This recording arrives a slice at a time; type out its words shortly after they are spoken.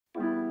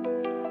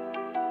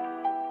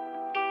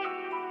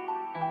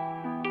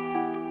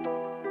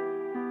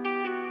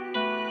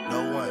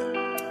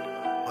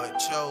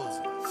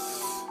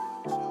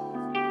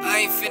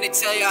finna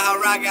tell y'all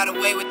how I got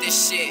away with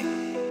this shit.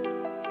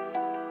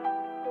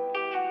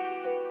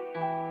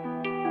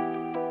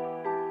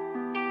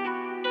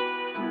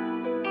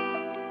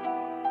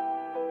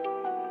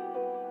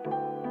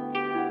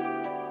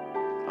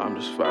 I'm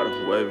just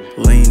fighting wavy.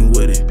 Lean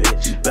with it,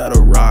 bitch. You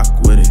better rock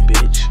with it,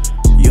 bitch.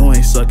 You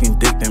ain't sucking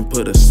dick, then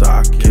put a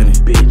sock in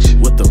it,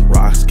 bitch. With the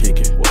rocks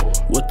kicking,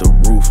 with the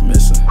roof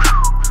missing.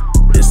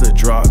 It's a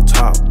drop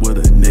top with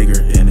a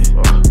nigger in it.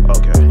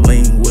 Okay.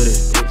 Lean with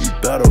it, you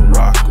better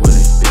rock with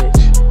it,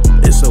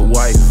 bitch. It's a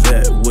white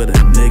vet with a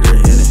nigger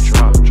in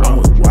it. I'm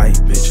with white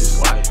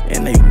bitches,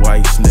 and they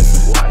white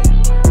sniffing.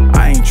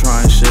 I ain't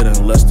trying shit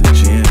unless the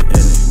gin in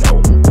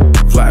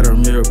it.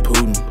 Vladimir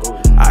Putin,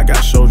 I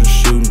got soldiers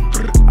shooting.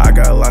 I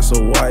got lots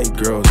of white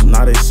girls,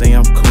 now they say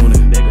I'm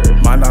cooning.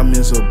 My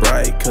diamonds so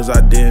bright, cause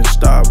I didn't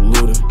stop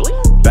looting.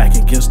 Back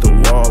against the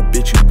wall,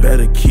 bitch, you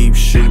better keep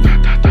shooting.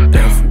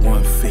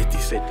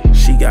 F-150s,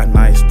 she got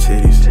nice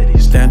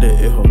titties. Standard,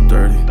 it hold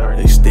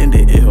 30,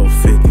 extended, it hold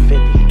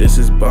 50. This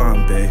is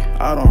Bombay,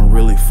 I don't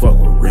really fuck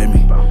with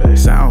Remy.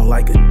 Sound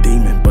like a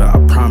demon, but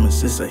I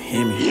promise it's a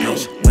Hemi,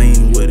 bitch.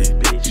 Lean with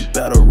it, you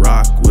better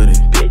rock with it.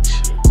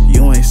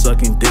 You ain't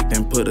sucking dick,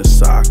 then put a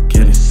sock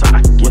in it.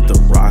 With the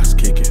rocks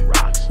kicking,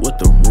 with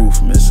the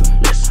roof missing.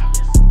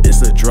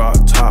 It's a drop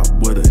top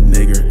with a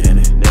nigger in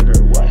it.